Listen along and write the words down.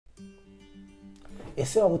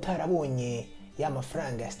ese waba utarabonye ya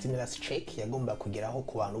mafaranga ya stimulus check yagomba kugeraho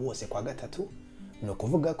ku bantu bose kwa gatatu? No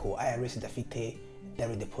kuvuga ko IRS idafite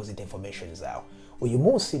direct deposit information zawe. Uyu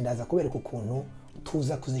munsi ndaza kubereka ukuntu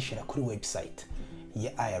tuza kuzishira kuri website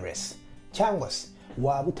ya IRS. Cyangwa se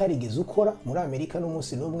waba utarigeze ukora muri Amerika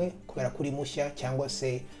n'umunsi n'umwe kubera kuri mushya, cyangwa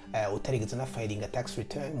se utarigeze na filing a tax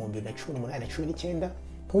return mu 2018-19,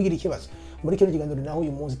 ntugire ikibazo. Muri kino kiganiro naho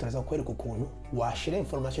uyu munsi turaza kukwereka ukuntu washira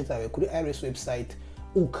information zawe kuri IRS website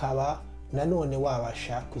ukaba nanone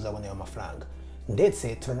wabasha kuzabona ayo mafaranga,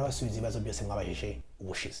 ndetse turanabasubiza ibibazo byose mwabajije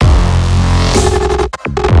ubushize.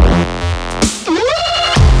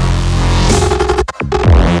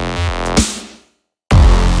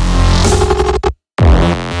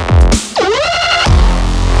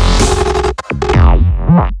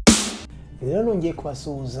 Rero nongeye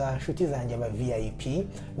kubasuhuza nshuti zanjye aba VIP,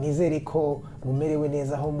 nizere ko mumerewe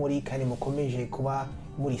neza aho muri kandi mukomeje kuba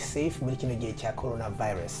muri safe muri kino gihe cya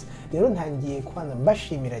coronavirus. Rero ntangiye kwanza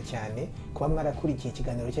mbashimira cyane kuba mwarakurikiye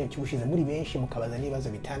ikiganiro cyacu cy'ubushize muri benshi mukabaza n'ibibazo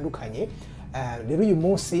bitandukanye. Rero uyu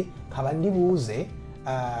munsi nkaba ndi buze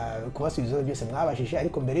kubasubiza byose mwabashije,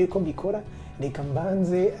 ariko mbere yuko mbikora reka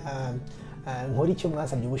mbanze nkora icyo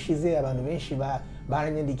mwasabye ubushize. Abantu benshi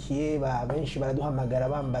baranyandikiye, benshi baraduhamagara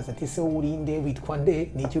bambaza ati se urinde, witwa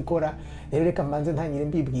nde, ni icyo ukora? Rero reka mbanze ntangire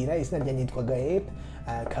mbibwira. Izina ryanjye nitwa Gael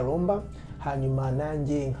Karomba, hanyuma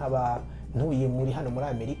nanjye nkaba ntuye muri hano muri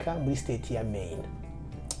Amerika muri state ya Maine.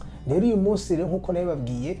 Rero uyu munsi rero nkuko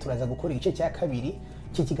nabibabwiye turaza gukora igice cya kabiri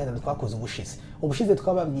cy'ikiganiro twakoze ubushize. Ubushize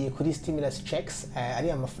twababwiye kuri stimulus checks,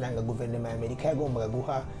 ari amafaranga guverinoma ya Amerika yagombaga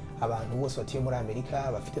guha abantu bose batuye muri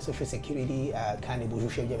Amerika bafite social security kandi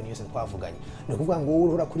bujuje ibyo bintu byose twavuganye. Ni ukuvuga ngo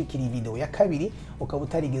wowe urakurikira video ya kabiri ukaba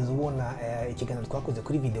utarigeze ubona ikiganiro twakoze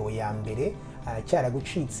kuri video ya mbere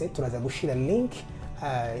cyaragucitse, turaza gushira link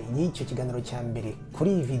y'icyo kiganiro cya mbere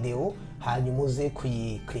kuri iyi video, hanyuma uze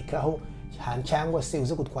kuyiklikaho cyangwa se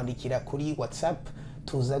uze kutwandikira kuri WhatsApp.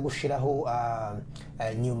 Tuza gushiraho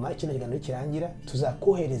nyuma kino kiganiro kirangira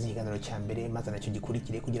tuzakohereza ikiganiro cya mbere maze nacyo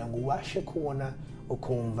gikurikire kugira ngo ubashe kubona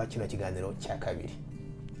ukumva kino kiganiro cya kabiri.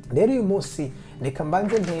 Rero uyu munsi reka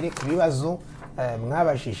mbanze ntere ku bibazo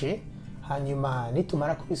mwabajije, hanyuma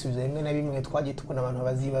nitumara kubisubiza bimwe na bimwe twagiye tubona abantu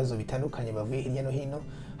bazi ibibazo bitandukanye bavuye hirya no hino,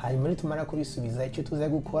 hanyuma nitumara kubisubiza icyo tuza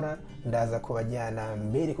gukora ndaza kubajyana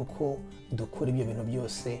mbere kuko dukora ibyo bintu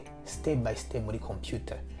byose step by step muri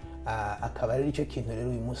computer. Akaba rero icyo kintu rero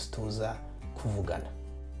uyu munsi tuza kuvugana.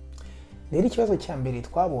 Rero ikibazo cya mbere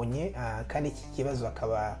twabonye kandi iki kibazo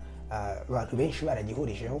akaba abantu benshi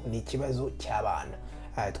baragihurijeho, ni ikibazo cy'abana.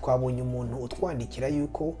 Twabonye umuntu utwandikira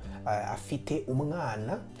yuko afite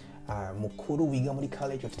umwana mukuru wiga muri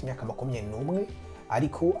college afite imyaka 21,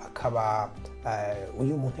 ariko akaba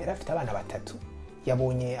uyu muntu yari afite abana batatu,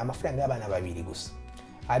 yabonye amafaranga y'abana babiri gusa,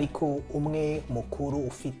 ariko umwe mukuru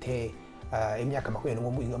ufite imyaka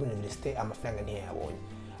 21 wiga muri university amafaranga ntiyabonye.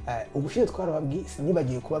 Ubushize twarababwiye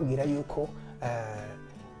nibagiye kubabwira yuko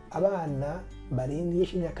abana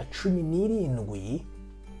barengeje imyaka 17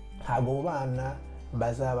 ntabwo bana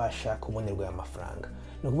bazabasha kubonerwa aya mafaranga.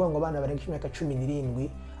 Ni ukuvuga ngo abana barengeje imyaka 17,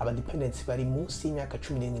 aba dependents bari munsi y'imyaka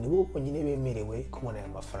 17 nibo bonyine bemerewe kubona aya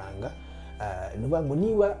mafaranga. Ni ukuvuga ngo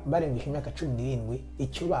niba barengeje imyaka 17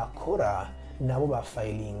 icyo bakora nabo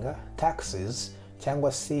bafilinga taxes,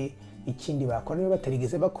 cyangwa se ikindi bakora niba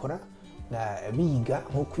batarigeze bakora biga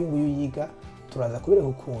nk'uko uyu nguyu yiga. Turaza kubereka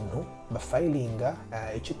ukuntu bafilinga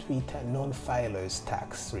icyo twita non filers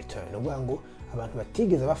tax return. Ni ukuvuga ngo abantu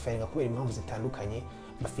batigeze bafilinga kubera impamvu zitandukanye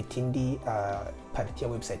bafite indi party ya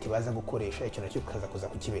website baza gukoresha, icyo nacyo kuza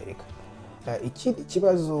kukibereka. Ikindi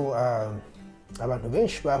kibazo abantu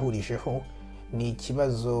benshi bahurijeho ni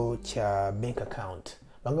ikibazo cya bank account.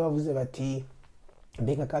 Bamwe bavuze bati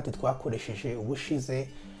bank account twakoresheje ubushize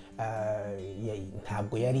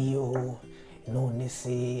ntabwo yariyo, none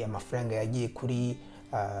se amafaranga yagiye kuri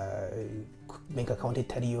bank account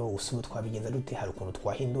itariyo, usubu twabigenza dute, hari ukuntu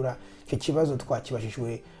twahindura? Icyo kibazo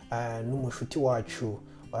twakibajijwe n'umushuti wacu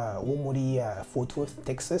wo muri Fort Worth,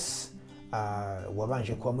 Texas,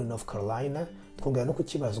 wabanje kuba muri North Carolina, twongera no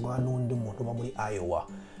kukibazwa n'undi muntu uba muri Iowa.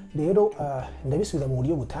 Rero ndabisubiza mu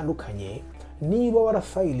buryo butandukanye. Niba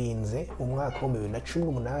warafilinze mu mwaka wa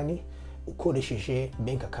 2018 ukoresheje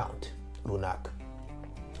bank account runaka,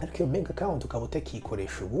 ariko iyo bank account ukaba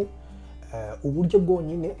utakikoresha uburyo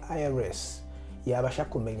bwonyine IRS yabasha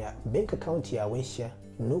kumenya bank account yawe nshya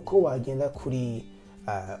nuko wagenda kuri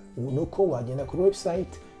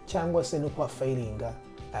website, cyangwa se nuko wafilinga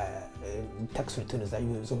tax return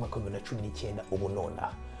z'umwaka wa 2019 ubu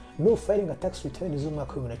nonaha. No filinga tax return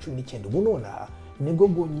z'umwaka wa 2019 ubu nonaha nibwo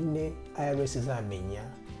bwonyine IRS izamenya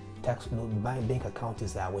bank account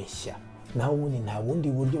zawe nshya. naho ubundi nta bundi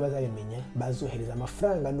buryo bazabimenya, bazohereza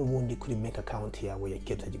amafaranga n'ubundi kuri bank account yawe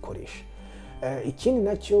yagiye utagikoresha. Ikindi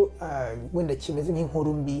nacyo wenda kimeze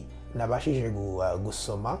nk'inkuru mbi nabashije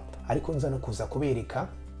gusoma ariko nza no kuza kubereka,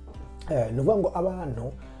 nuvuga ngo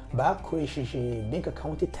abantu bakoresheje bank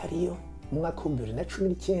account itariyo mu mwaka wa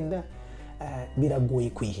 2019 biragoye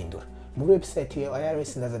kuyihindura. Muri website ya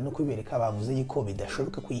IRS ndaza no kubereka bavuze yuko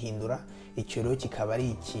bidashoboka kuyihindura. Icyo rero kikaba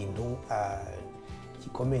ari ikintu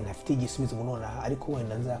gikomeye ntafite igisubizo nonaha, ariko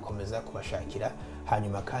wenda nzakomeza kubashakira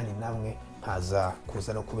hanyuma kandi namwe nkaza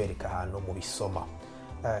kuza no kubereka ahantu mu bisoma.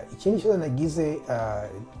 Ikindi cyo nagize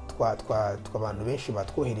abantu benshi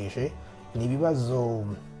batwohereje ni ibibazo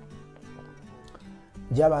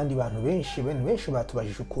by'abandi bantu benshi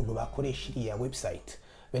batubajije ukuntu bakoresha iriya website.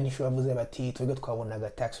 Benshi bavuze bati twebwe twabonaga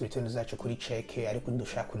tax return zacu kuri check ariko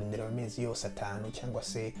ndushaka kurindira amezi yose 5 cyangwa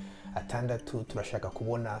se 6 turashaka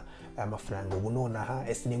kubona amafaranga ubu nonaha.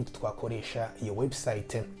 Ese ni gute twakoresha iyo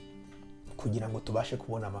website kugira ngo tubashe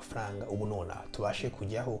kubona amafaranga ubu nonaha, tubashe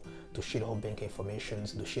kujyaho dushiraho bank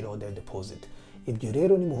informations, dushiraho the deposit. Ibyo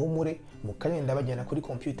rero ni muhumure mukagenda bajyana kuri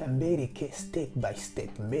computer mbereke step by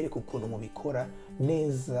step, mbereke ukuntu mubikora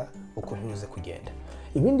neza ukuntu bize kugenda.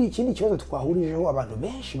 Ikindi kibazo twahurijeho, abantu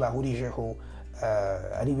benshi bahurijeho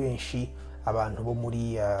ari benshi, abantu bo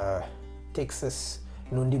muri Texas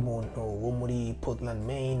n'undi muntu wo muri Portland,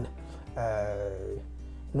 Maine,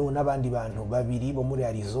 n'abandi bantu babiri bo muri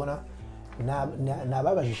Arizona.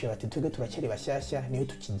 Nababajije bati twebwe turakiri bashyashya, niyo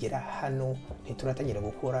tukigera hano ntituratangira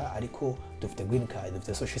gukora ariko dufite green card,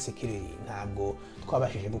 dufite social security, ntabwo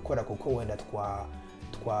twabashije gukora kuko wenda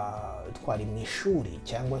twari mu ishuri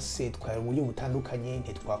cyangwa se twari mu buryo butandukanye,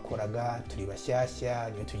 ntitwakoraga, turi bashyashya,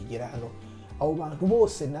 niyo tukigera hano. Abo bantu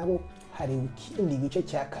bose nabo hari ikindi gice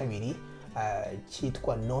cya kabiri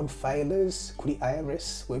cyitwa non-filers kuri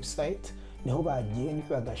IRS website, niho bagenda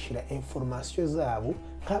bagashira information zabo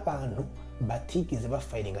nk'abantu batigeze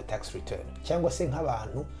bafilinga tax return cyangwa se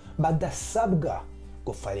nk'abantu badasabwa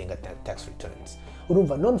gufilinga tax returns.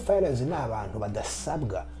 Urumva non-filers ni abantu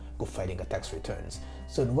badasabwa gufilinga tax returns.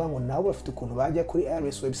 So nuvuga ngo nabo bafite ukuntu bajya kuri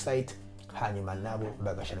IRS website hanyuma nabo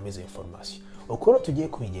bagashiramo izo information. Uko tugiye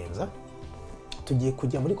kubigenza, tugiye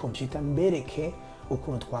kujya muri computer mbereke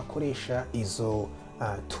ukuntu twakoresha izo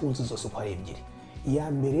tools zose uko ari ebyiri.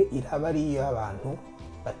 Iya mbere iraba ari abantu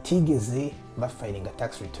batigeze bafilinga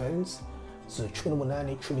tax returns zo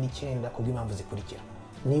 18 19 kubw'impamvu zikurikira.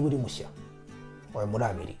 Niba uri mushya muri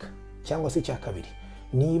Amerika, cyangwa se cya kabiri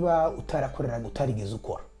niba utarakoreraga utarigeze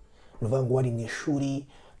ukora, nuvuga ngo wari mu ishuri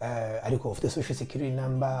ariko ufite social security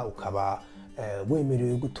number, ukaba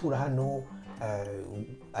wemerewe gutura hano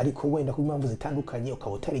ariko wenda kubw'impamvu zitandukanye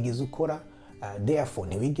ukaba utarigeze ukora, therefore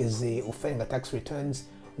ntiwigeze ufilinga tax returns.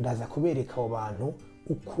 Ndaza kubereka abo bantu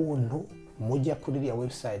ukuntu mujya kuri iriya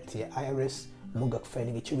website ya IRS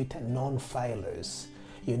mugafilinga icyo bita non-filers.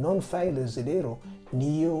 Iyo non-filers rero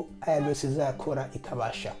niyo IRS izakora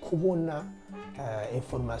ikabasha kubona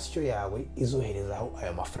information yawe izoherezaho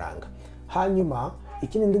ayo mafaranga. Hanyuma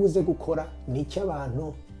ikindi ndibuze gukora ni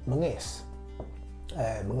icy'abantu mwese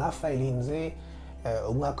mwafilinze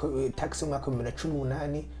tax umwaka wa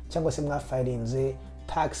 2018 cyangwa se mwafilinze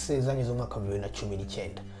tax zanyu zo mwaka wa 2019.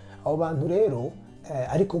 Abo bantu rero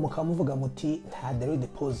ariko mukaba muvuga muti nta direct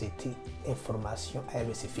deposit information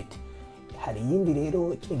IRS ifite. Hari yindi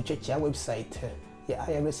rero ikindi gice cya website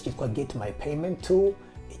ya IRS cyitwa Get My Payment To.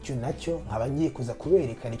 Icyo nacyo nkaba ngiye kuza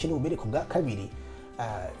kuberekana icyo n'ubereko bwa kabiri,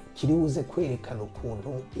 kiri buze kwerekana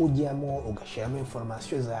ukuntu ujyamo ugashiramo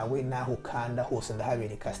information zawe naho ukanda hose,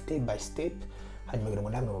 ndahabereka step by step hanyuma kugira ngo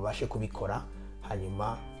namwe mubashe kubikora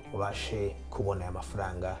hanyuma mubashe kubona aya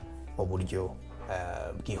mafaranga mu buryo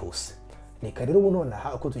bwihuse. Nika rero ubu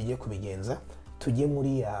nonaha uko tugiye kubigenza, tujye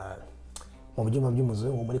muri mu byuma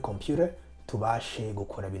by'umuzungu muri computer tubashe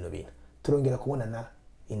gukora bino bintu. Turongera kubonana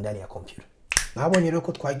indani ya computer. Nabonye rero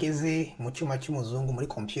ko twageze mu cyuma cy'umuzungu muri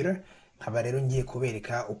computer, nkaba rero ngiye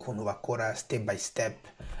kubereka ukuntu bakora step by step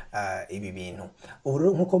ibi bintu. Ubu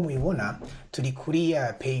rero nkuko mubibona turi kuri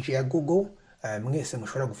page ya Google. Mwese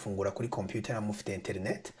mushobora gufungura kuri computer na mufite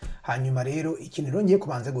internet. Hanyuma rero ikintu rero ngiye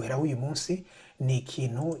kubanza guheraho uyu munsi ni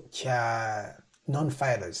ikintu cya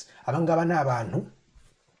non-filers. Abangaba ni abantu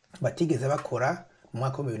batigeze bakora mu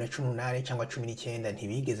mwaka wa 2018 cyangwa 19,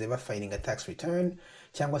 ntibigeze bafilinga tax return,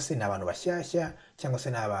 cyangwa se n'abantu bashyashya, cyangwa se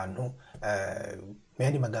n'abantu mu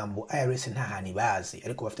yandi magambo IRS nta hantu bazi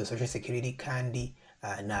ariko bafite social security kandi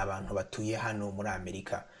n'abantu batuye hano muri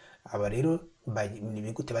Amerika. Aba rero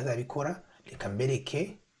ni gute bazabikora? Reka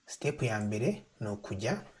mbereke. Step ya mbere no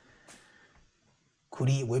kujya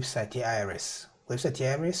kuri website ya IRS. Website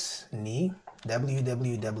ya IRS ni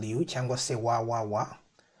www cyangwa se www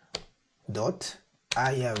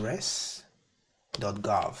 .irs.gov,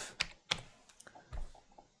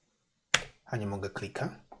 hanyuma ugaklika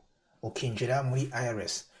ukinjira muri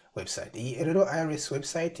IRS website. Iyi rero IRS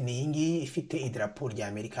website ni iyi ngiyi ifite idarapo rya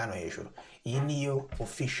Amerika hano hejuru. Iyi niyo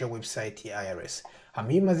official website ya IRS.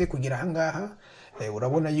 Hama iyo imaze kugera ahangaha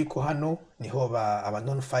urabona yuko hano niho aba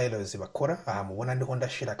non filers bakora. Aha mubona ndiho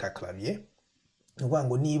ndashira ka clavier. Nuvuga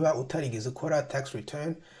ngo niba utarigeze ukora tax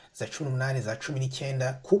return za 18 za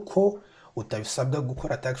 19 kuko utabisabwa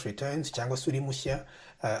gukora tax returns cyangwa se uri mushya,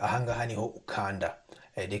 ahangaha niho ukanda.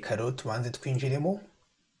 Reka rero tubanze twinjiremo.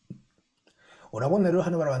 Urabona rero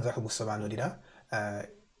hano barabanza bakagusobanurira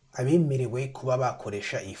abemerewe kuba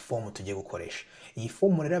bakoresha iyi form tugiye gukoresha. Iyi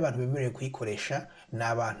form rero abantu bemerewe kuyikoresha ni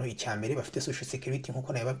abantu icyambere bafite social security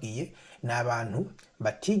nkuko nababwiye, ni abantu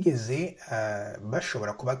batigeze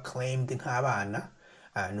bashobora kuba claimed nk'abana.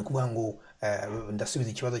 Ni ukuvuga ngo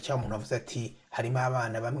ndasubiza ikibazo cy'aho umuntu avuze ati harimo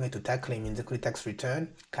abana bamwe tutaclaiminze kuri tax return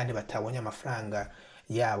kandi batabonye amafaranga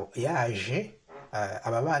yabo yaje.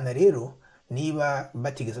 Aba bana rero niba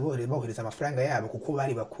batigeze bohereza amafaranga yabo kuko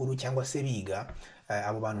bari bakuru cyangwa se biga,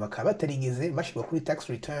 abo bantu bakaba batarigeze bashirwa kuri tax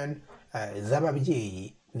return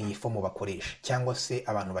z'ababyeyi, ni iyi form bakoresha, cyangwa se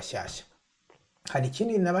abantu bashyashya. Hari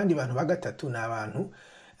ikindi n'abandi bantu ba gatatu, ni abantu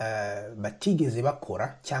batigeze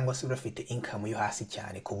bakora cyangwa se bafite income yo hasi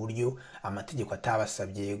cyane ku buryo amategeko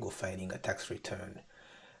atabasabye gufilinga tax return.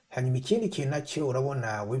 Hanyuma ikindi kintu nacyo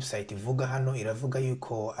urabona website ivuga hano, iravuga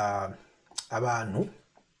yuko abantu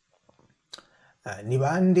ni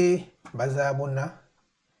bande bazabona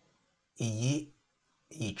iyi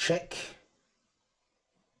check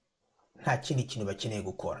nta kindi kintu bakeneye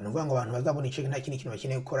gukora. Ni ukuvuga ngo abantu bazabona iyi check nta kindi kintu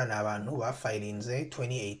bakeneye gukora ni abantu bafilinze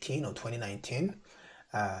 2018 or 2019,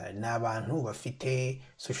 ni abantu bafite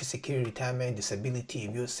social security, retirement, disability,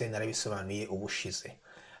 byose narabisobanuye ubushize.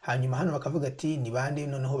 Hanyuma hano bakavuga ati ni bande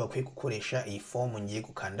noneho bakwiye gukoresha iyi form ngiye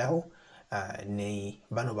gukandaho. Ni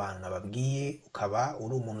bano bantu nababwiye, ukaba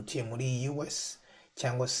uri umuntu utuye muri US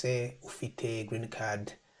cyangwa se ufite green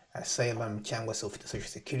card, asylum cyangwa se ufite social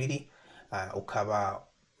security, ukaba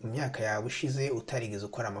mu myaka yawe ishize utarigeze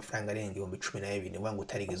ukora amafaranga arenga 12,000, nivuga ngo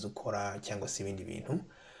utarigeze ukora cyangwa se ibindi bintu,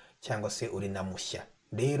 cyangwa se uri na mushya.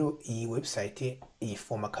 Rero iyi website, iyi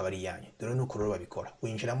form akaba ari yanyu. Dore nuko rero babikora.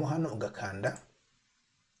 Winjiramo hano ugakanda,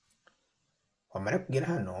 wamara kugera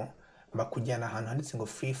hano bakujyana ahantu handitse ngo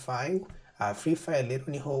free file. Free file rero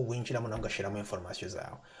niho winjiramo na ugashiramo information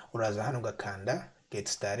zawe. Uraza hano ugakanda get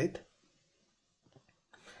started.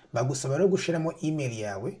 Bagusaba rero gushiramo email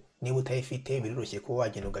yawe. Niba utayifite biroroshye kuba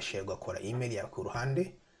wagenda ugashira ugakora email yawe ku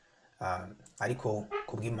ruhande, ariko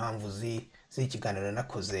kubw'impamvu z'ikiganiro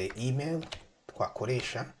nakoze email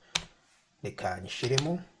twakoresha, reka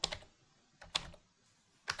nyishiremo.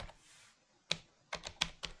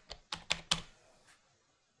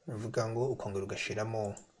 Uvuga ngo ukongera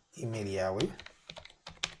ugashiramo email yawe.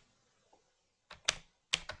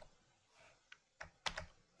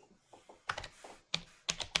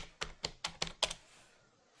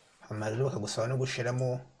 Rero bakagusaba no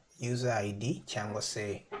gushiramo user ID cyangwa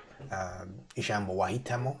se ijambo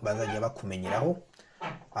wahitamo bazajya bakumenyeraho.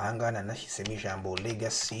 Ahangaha nanashyizemo ijambo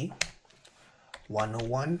legacy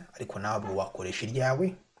 101, ariko nawe wakoresha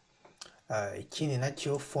iryawe. Ikindi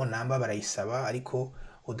nacyo phone number barayisaba, ariko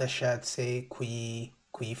udashatse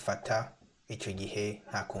kuyifata icyo gihe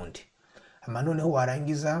nta kundi. Noneho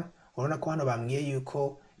warangiza, urabona ko hano bambwiye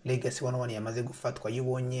yuko legacy 101 yamaze gufatwa. Iyo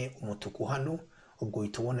ubonye umutuku hano, ubwo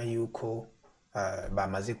uhita ubona yuko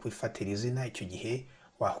bamaze kwifatira izina. Icyo gihe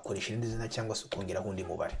wakoresha irindi zina cyangwa se ukongeraho undi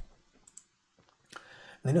mubare.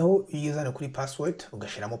 Noneho iyo uzana kuri password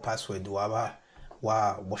ugashiramo password waba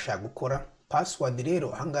washaka gukora. Password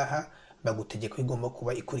rero ahangaha bagutegeka igomba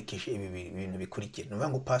kuba ikurikije ibi bintu bikurikira. Nuvuga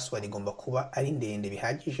ngo password igomba kuba ari ndende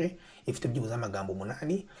bihagije, ifite byibuze amagambo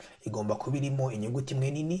 8, igomba kuba irimo inyuguti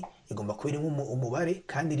imwe nini, igomba kuba irimo umubare,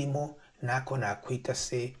 kandi irimo nako nakwita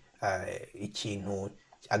se ikintu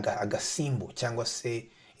agasimbo cyangwa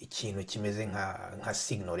se ikintu kimeze nka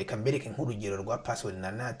signal. Reka mbereke nk'urugero rwa password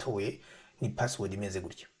natoye. Ni password imeze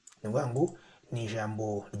gutya. Nuvuga ngo ni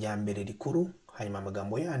ijambo rya mbere rikuru, hanyuma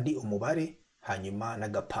amagambo yandi, umubare, hanyuma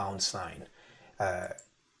naga pound sign.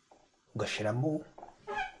 Ugashiramo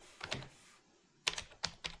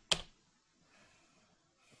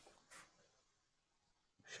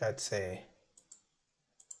shatse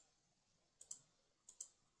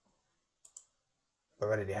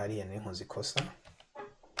babarire hariya n'inkozi kosa.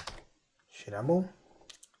 Shiramo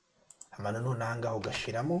amano nanga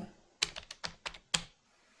ugashiramo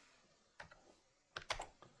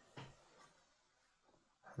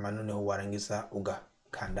noneho warangiza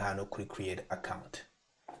ugakanda hano kuri create account.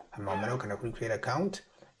 Amamara ukanda kuri create account,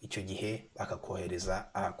 icyo gihe bakakohereza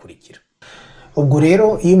ahakurikira. Ubwo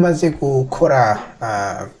rero iyo umaze gukora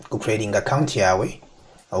gucreating account yawe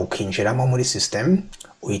ukinjiramo muri system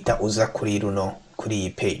uhita uza kuri iyi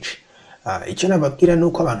page. Icyo nababwira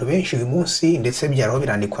nuko abantu benshi uyu munsi ndetse byaraho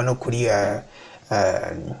birandikwa no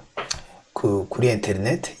kuri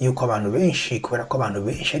internet yuko abantu benshi kubera ko abantu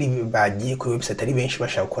benshi ari bagiye kuri website ari benshi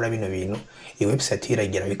bashaka gukora bino bintu, iyi website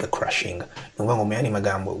iragera bika crashinga. Numva ngo muyandi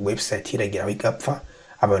magambo website iragera bigapfa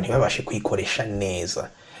abantu ntibabashe kuyikoresha neza.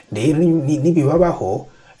 Rero nibibabaho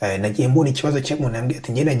nagiye mbona ikibazo cy'umuntu ambwiye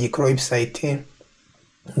ati ngiye nagiye kuri website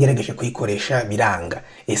ngerageje kuyikoresha biranga,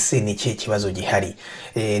 ese ni ikihe kibazo gihari?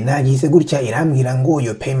 Nagize gutya irambwira ngo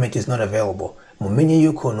your payment is not available. Mumenye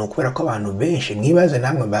yuko no kubera ko abantu benshi mwibaze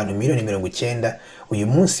namwe abantu miliyoni 90 uyu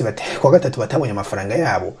munsi kwa gatatu batabonye amafaranga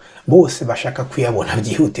yabo bose bashaka kuyabona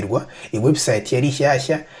byihutirwa. Iyi website yari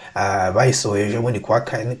shyashya bayisohoje ubundi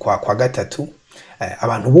kwa gatatu,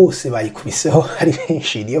 abantu bose bayikubiseho ari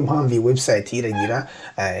benshi, niyo mpamvu iyi website iragira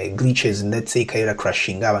glitches ndetse ikayira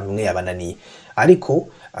crashing abantu mwe yabananiye. Ariko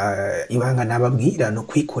ibanga nababwira no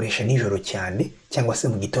kwikoresha nijoro cyane cyangwa se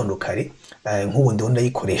mu gitondo kare, nk'ubundi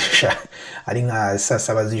ndayikoresha ari nka saa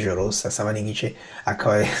 7 z'ijoro, saa 7 n'igice,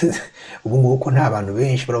 akaba ubu ngubu ko nta bantu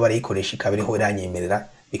benshi baro barayikoresha ikabiriho iranyemerera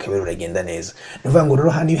bikabera uragenda neza. Nuvuga ngo rero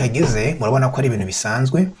hano iyo hageze murabona ko ari ibintu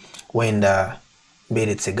bisanzwe. Wenda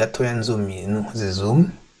mberetse gato ya zoom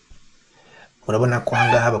murabona ko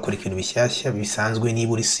hangaha bakora ikintu bishyashya bisanzwe.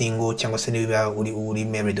 Niba uri single cyangwa se niba uri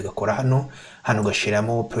married ugakora hano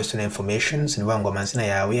ugashiramo personal information, nivuga ngo amazina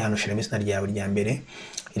yawe, hano ushiramo izina ryawe rya mbere,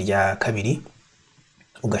 irya kabiri,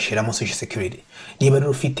 ugashiramo social security. Niba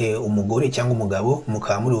rero ufite umugore cyangwa umugabo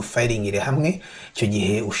mukaba muri filing ire hamwe, icyo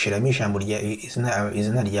gihe ushiramo ijambo rya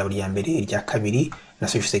izina ryawe rya mbere, irya kabiri na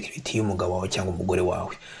social security y'umugabo wawe cyangwa umugore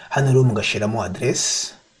wawe. Hano rero mugashiramo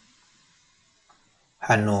address,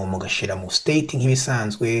 hano mugashiramo state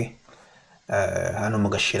nk'ibisanzwe, hano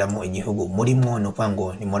mugashiramo igihugu murimo, no kuvuga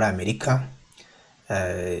ngo ni muri Amerika.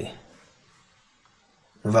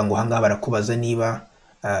 Nuvuga ngo hanga barakubaza niba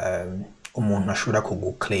umuntu ashobora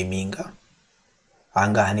kuguclaiminga.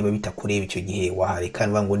 Ahangaha niba bitakureba icyo gihe wahareka.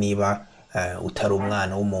 Nuvuga ngo niba utari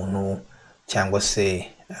umwana w'umuntu cyangwa se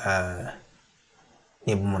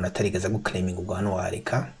niba umuntu atarigeze guclaiminga ubwo hano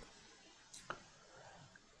wahareka.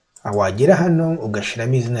 Wagera hano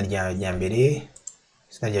ugashiramo izina rya mbere,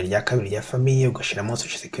 izina rya kabiri rya famille, ugashiramo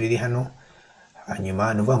social security hano.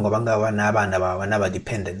 Hanyuma nuvuga ngo abangaba n'abana bawe n'aba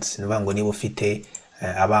dependents. Nuvuga ngo niba ufite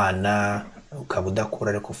abana ukaba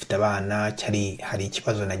udakura ariko ufite abana, hari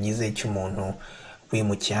ikibazo nagize cy'umuntu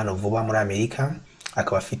wimukiye hano vuba muri Amerika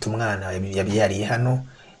akaba afite umwana yabyariye hano,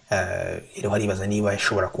 rero haribaza niba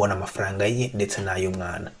ashobora kubona amafaranga ye ndetse n'ayo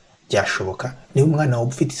mwana. Byashoboka niba umwana wawe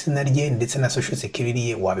ufite izina rye ndetse na social security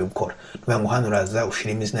ye wabikora. Nuvuga ngo hano uraza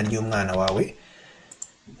ushiremo izina ry'umwana wawe,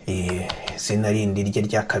 izina rindi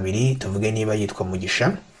rya kabiri, tuvuge niba yitwa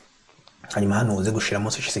Mugisha. Hanyuma hano uze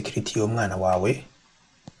gushiramo social security y'umwana wawe.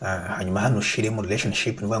 Hanyuma hano ushiremo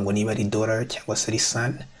relationship, nuvuga ngo niba ari dollar cyangwa se ari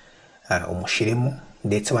son umushiremo,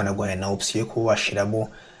 ndetse banaguhaye na option yo kuba washiramo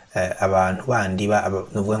abantu bandi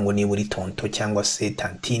nuvuga ngo niba uri tonto cyangwa se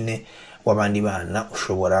tantine w'abandi bana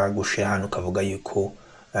ushobora gushira hano ukavuga yuko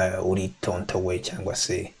uri tonto we cyangwa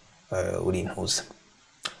se uri intuza.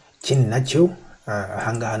 Ikindi nacyo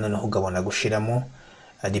ahangaha noneho ugabona gushiramo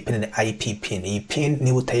dependent IP pin. Iyi pin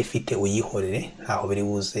niba utayifite uyihorere, ntaho biri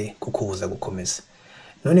buze kukubuza gukomeza.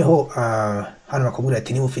 Noneho hano bakubwira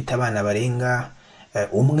ati niba ufite abana barenga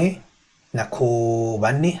umwe nako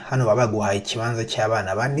bane, hano babaguhaye ikibanza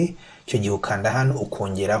cy'abana bane, cyo gihe ukanda hano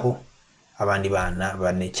ukongeraho abandi bana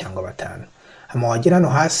bane cyangwa batanu. Hama wagera hano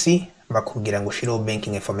hasi bakubwira ngo ushiraho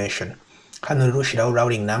banking information. Hano rero ushiraho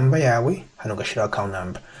routing number yawe, hano ugashiraho account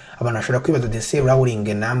number. Abantu bashobora kwibaza ati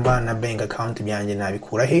routing number na bank account byanjye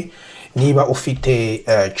nabikura he? Niba ufite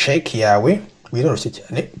check yawe biroroshye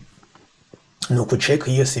cyane, nuko check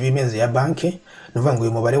iyo si bimeze ya banki. Nuvuga ngo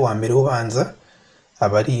uyu mubare wa mbere ubanza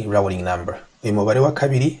abari routing number, uyu mubare wa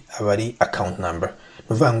kabiri abari account number.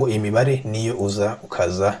 Nuvuga ngo imibare niyo uza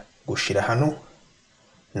ukaza gushira hano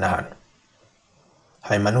na hano.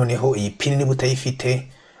 Hanyuma noneho iyi pin niba utayifite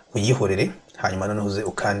uyihorere. Hanyuma noneho uze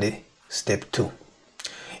ukande step 2.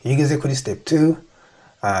 Iyo ugeze kuri step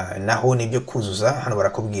 2 naho nibyo kuzuza. Hano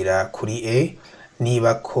barakubwira kuri A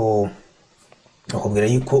niba ko bakubwira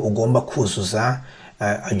yuko ugomba kuzuza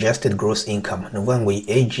adjusted gross income. Nuvuga ngo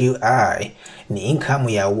AGI ni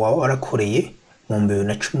income yawe warakoreye mu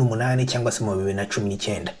 2018 cyangwa se mu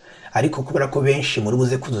 2019. Ariko kubera ko benshi muri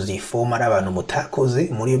buze kuzuza iyi form ari abantu mutakoze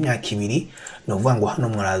muri iyo myaka ibiri, nuvuga ngo hano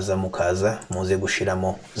muraza mukaza muze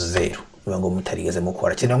gushiramo 0. ngo mutarigeze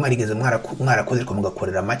mukora cyane mwarigeze mwarakoze ariko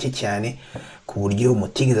mugakorera make cyane ku buryo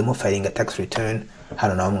mutigeze mufilinga tax return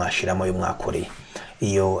hano naho mwashiramo yo mwakoreye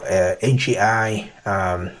iyo AGI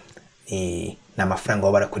ni amafaranga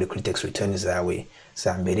waba barakore kuri tax return zawe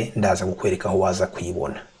za mbere ndaza kukwereka aho waza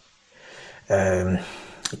kuyibona.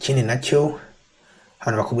 Ikindi nacyo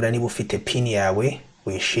hano bakubwira niba ufite pin yawe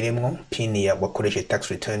uyishiremwo pin ya wakoreshe tax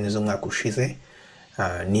return zo mwaka ushize.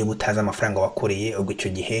 Niba utazi amafaranga wakoreye ubwo icyo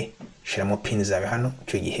gihe shiramo pin zawe hano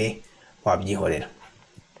icyo gihe wabyihorera.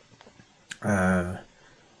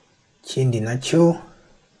 Ikindi nacyo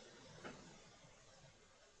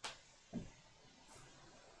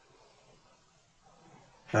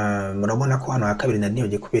murabona ko hano hakabiri naniyo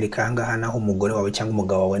ugiye kubereka ahangaha naho umugore wawe cyangwa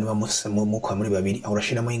umugabo wawe niba mukwa muri babiri aho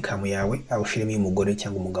urashiramo income yawe aho ushiremo umugore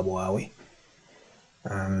cyangwa umugabo wawe.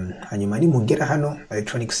 Hanyuma ni mugera hano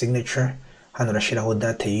electronic signature hano urashiraho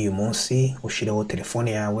date y'uyu munsi ushiraho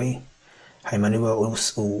telefone yawe. Hanyuma niba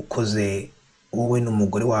ukoze wowe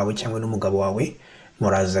n'umugore wawe cyangwa n'umugabo wawe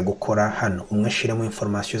muraza gukora hano umwe ashiramo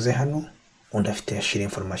information ze hano undi afite ashira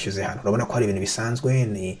information ze hano. Urabona ko hari ibintu bisanzwe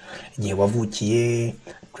ni igihe wavukiye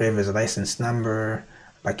driver's license number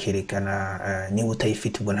bakerekana niba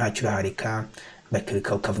utayifite ubwo ntacyo uraharika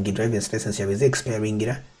bakereka ukavuga driver's license yawe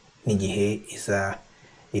expiringira n'igihe iza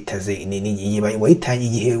itaze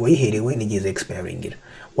igihe wayiherewe n'igihe expiringira.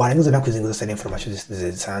 Warangiza nakuzinguza sana information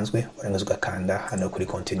zisanzwe warangiza ugakanda hano kuri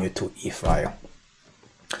continue to e-file.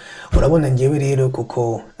 Urabona ngewe rero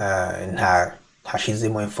kuko nta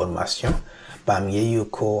hashizemo information bambwiye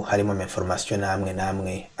yuko harimo information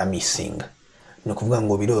namwe amisinga. No kuvuga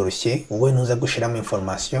ngo biroroshye wowe nuza gushiramo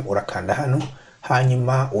information urakanda hano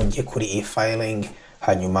hanyuma ujye kuri e-filing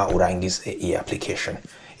hanyuma urangize iyi application.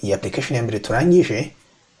 Iyi application ya mbere turangije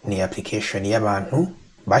ni application y'abantu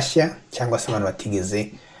bashya cyangwa se abantu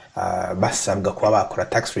batigeze basabwa kuba bakora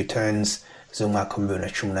tax returns zo mwaka wa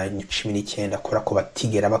 2019 kora ko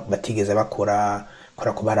batigeze bakora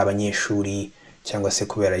kora ko bari abanyeshuri cyangwa se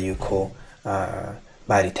kubera yuko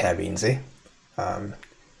bari tabinze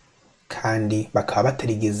kandi bakaba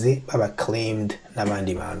batarigeze baba claimed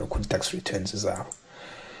n'abandi bantu kuri tax returns zabo.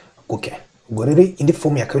 Okay, ubwo rero indi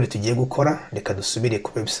form ya kabiri tugiye gukora reka dusubire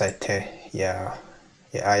ku website ya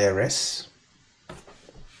IRS.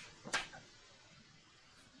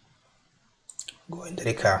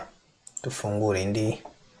 Reka tufungure indi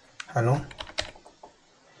hano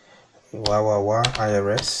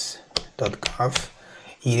www.irs.gov.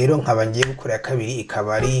 Iyi rero nkaba ngiye gukora ya kabiri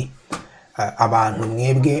ikaba ari abantu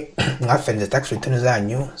mwebwe mwafilinze tax return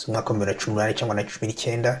zanyu z'umwaka wa 2018 cyangwa na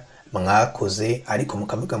 2019 mwakoze ariko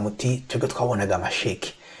mukavuga muti twebwe twabonaga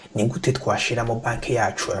amasheke ni gute twashiramo banki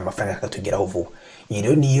yacu amafaranga akatugeraho vuba. Iyi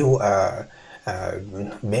rero niyo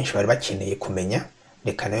benshi bari bakeneye kumenya.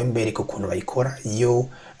 Reka nayo mbereke ukuntu bayikora iyo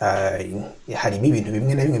harimo ibintu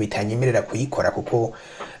bimwe na bimwe bitanyemerera kuyikora kuko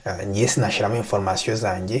ngiye sinashiramo information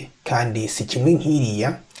zanjye kandi si kimwe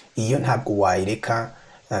nkiriya iyo ntabwo wayireka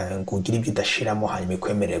ngo ugire ibyo udashiramo hanyuma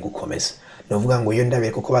ikwemerere gukomeza. Novuga ngo iyo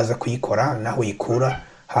ndabere kuko baza kuyikora naho yikura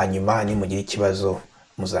hanyuma ni mugira ikibazo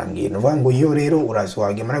muzambwira. Novuga ngo iyo rero uraza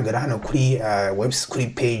wagemara hano kuri website kuri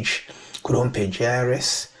page kuri home page ya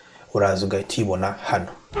IRS uraza ugahita ibona hano.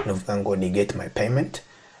 Novuga ngo ni get my payment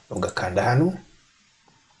ugakanda hano.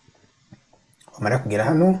 Wamara kugera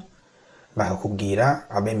hano bakakubwira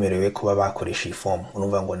abemerewe kuba bakoresha iyi form.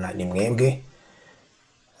 Urumva ngo ni mwebwe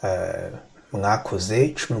mwakoze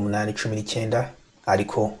 18-19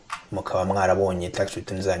 ariko mukaba mwarabonye tax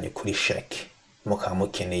return zanyu kuri check mukaba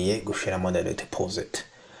mukeneye gushiramo direct deposit.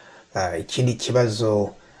 Ikindi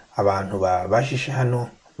kibazo abantu babashije hano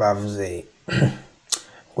bavuze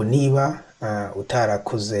ngo niba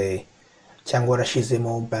utarakoze cyangwa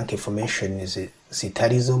warashizemo bank information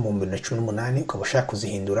zitarizo mu 2018 ukaba ushaka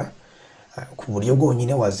kuzihindura ku buryo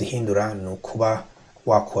bwonyine wazihindura no kuba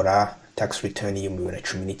wakora tax return yo mu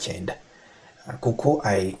 2019 kuko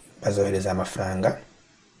bazohereza amafaranga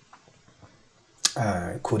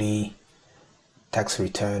kuri tax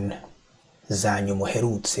return zanyu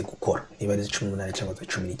muherutse gukora niba ari 18 cyangwa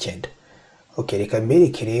 19. Okay, reka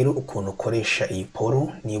mbereke rero ukuntu ukoresha iyi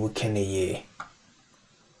poro niba ukeneye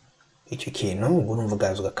icyo kintu. Ubwo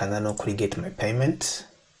numvuga ugakanda no kuri get my payment.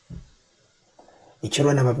 Icyo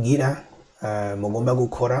rero nababwira mugomba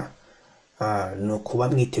gukora no kuba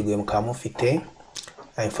mwiteguye mukaba mufite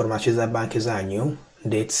information za banki zanyu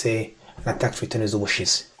ndetse na tax return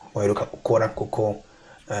z'ubushize waheruka gukora kuko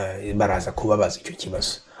baraza kubabaza icyo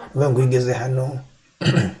kibazo. Ngo igeze hano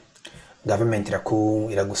government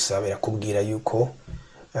iragusaba irakubwira yuko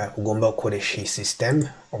ugomba gukoresha iyi system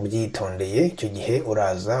ubyitondeye. Icyo gihe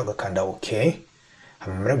uraza ugakanda okay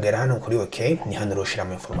hanyuma hano kuri okay ni hano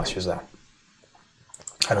ushiramo information zawe.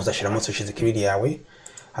 hano uzashiramo social security yawe,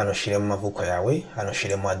 hano shiremo amavuko yawe, hano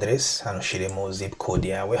shiremo address, hano shiremo zip code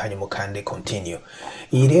yawe, hanyuma kandi continue.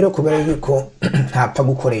 Iyi rero kubera yuko ntapfa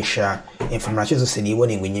gukoresha information zose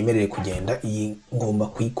nibone ngo inyemerere kugenda, iyi ngomba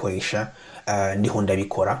kuyikoresha ndiho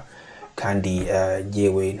ndabikora, kandi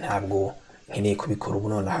yewe ntabwo nkeneye kubikora ubu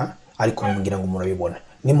nonaha, ariko mugira ngo murabibona.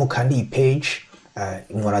 Ni mu kandi iyi page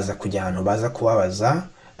muraza kujya ahantu baza kubabaza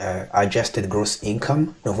adjusted gross income,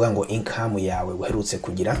 novuga ngo income yawe uherutse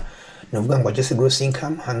kugira, novuga ngo adjusted gross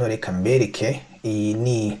income. Hano reka mbereke, iyi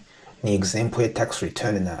ni example ya tax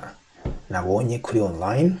return nabonye kuri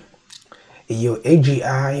online. Iyo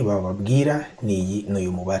AGI bababwira ni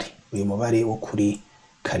uyu mubare wo kuri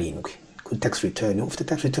 7 kuri tax return. Ufite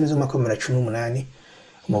tax return zo 2018,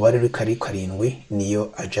 umubare uri kari 7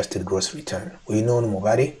 niyo adjusted gross return. Uyu none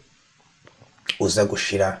umubare uza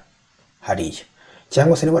gushira hariya,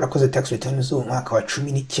 cyangwa se niba warakoze tax return zo mwaka wa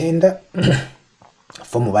 19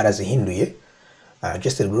 form barazihinduye,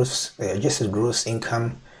 adjusted gross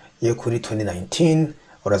income yo kuri 2019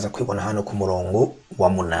 uraza kwibona hano ku murongo wa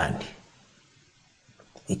 8.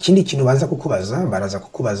 Ikindi kintu baraza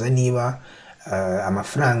kukubaza niba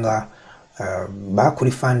amafaranga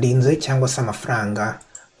bakuri fundinze cyangwa se amafaranga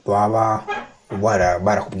baba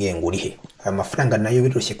barakubwiye ngo urihe. Amafaranga nayo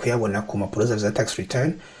birushye kuyabona ku mpapuro za tax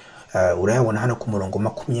return. Urayabona hano ku murongo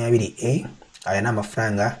 20A. Aya ni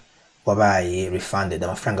amafaranga wabaye refunded,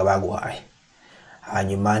 amafaranga baguhaye.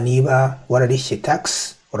 Hanyuma niba wararishye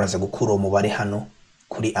tax uraza gukura umubare hano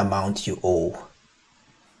kuri amount you owe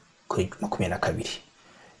kuri 22.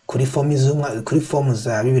 Kuri form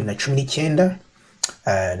za 2019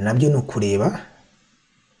 nabyo ni ukureba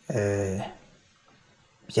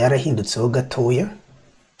byarahindutseho gatoya,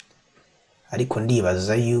 ariko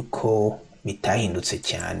ndibaza yuko bitahindutse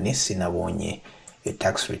cyane, sinabonye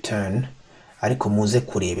tax return. Ariko muze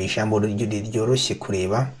kureba ijambo ryoroshye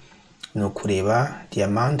kureba, no kureba the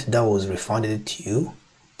amount that was refunded to you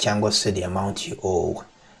cyangwa se the amount you owe.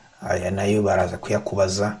 Aya nayo baraza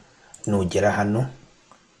kuyakubaza nugera hano,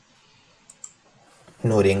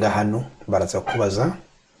 nurenga hano baraza kubaza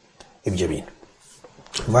ibyo bintu.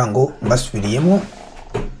 Vango mbasubiriyemo,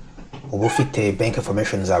 ubu ufite bank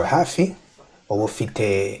information zawe hafi, ubu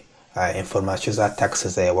ufite information za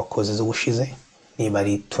taxes zawe wakoze zo gushize, niba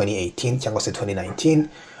ari 2018 cyangwa se 2019,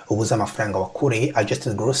 ubuza amafaranga wakureye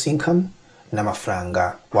adjusted gross income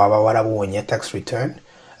n'amafaranga waba warabonye tax return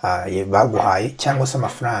baguhaye, cyangwa se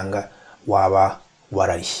amafaranga waba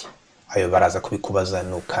wararishye. Ayo baraza kubikubaza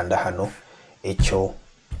nukanda hano. Icyo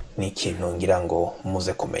ni ikintu ngira ngo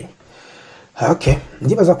muze kumenya. Okay,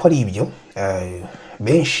 ndibaza ko ari ibyo.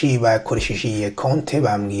 Benshi bakoresheje iyi konte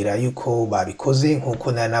bambwira yuko babikoze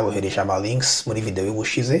nkuko nabohereje ama links muri video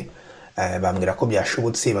y'ubushize. Bambwira ko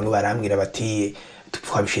byashobotse, bamwe barambwira bati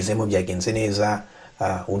twabishizemo byagenze neza.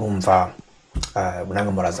 Urumva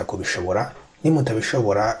namwe muraza kubishobora.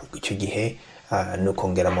 Nimutabishobora icyo gihe nuko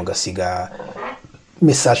ngera mugasiga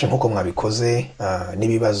message nkuko mwabikoze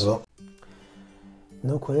n'ibibazo.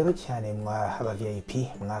 Nuko rero cyane mwaba VIP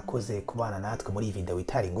mwakoze kubana natwe muri video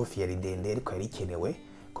itari ngufi yari ndende, ariko yari ikenewe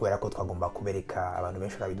kubera ko twagomba kubereka abantu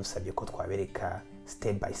benshi babidusabye ko twabereka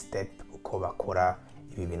step by step uko bakora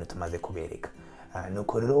ibi bintu tumaze kubereka.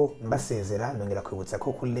 Nuko rero mbasezera nongera kwibutsa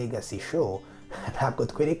ko kuri Legacy Show ntabwo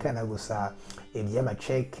twerekana gusa iby'ama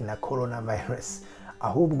check na coronavirus,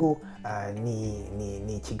 ahubwo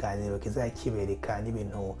ni ikiganiro kizakibereka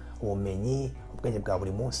n'ibintu ubumenyi, ubwenge bwa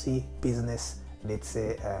buri munsi, business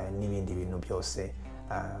ndetse n'ibindi bintu byose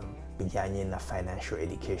bijyanye na financial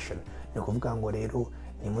education. Ni kuvuga ngo rero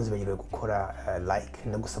nimuzibagirwe gukora like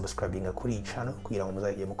no gusubscribinga kuri iyi channel kugira ngo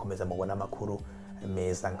muzajye mukomeza mubona amakuru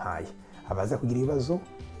meza nk'aya. Abaza kugira ibibazo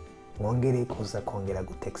mwongere kuza kongera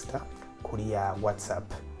gutexta kuri ya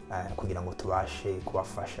WhatsApp kugira ngo tubashe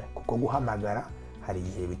kubafasha, kuko guhamagara hari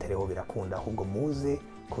igihe bitareho birakunda, ahubwo muze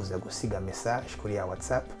kuza gusiga message kuri ya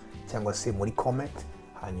WhatsApp cyangwa se muri comment,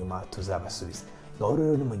 hanyuma tuzabasubiza. Ngaho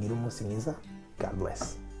rero nimugire umunsi mwiza. God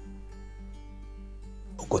bless.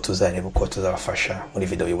 Uko tuzareba uko tuzabafasha muri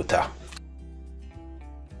video y'ubutaha.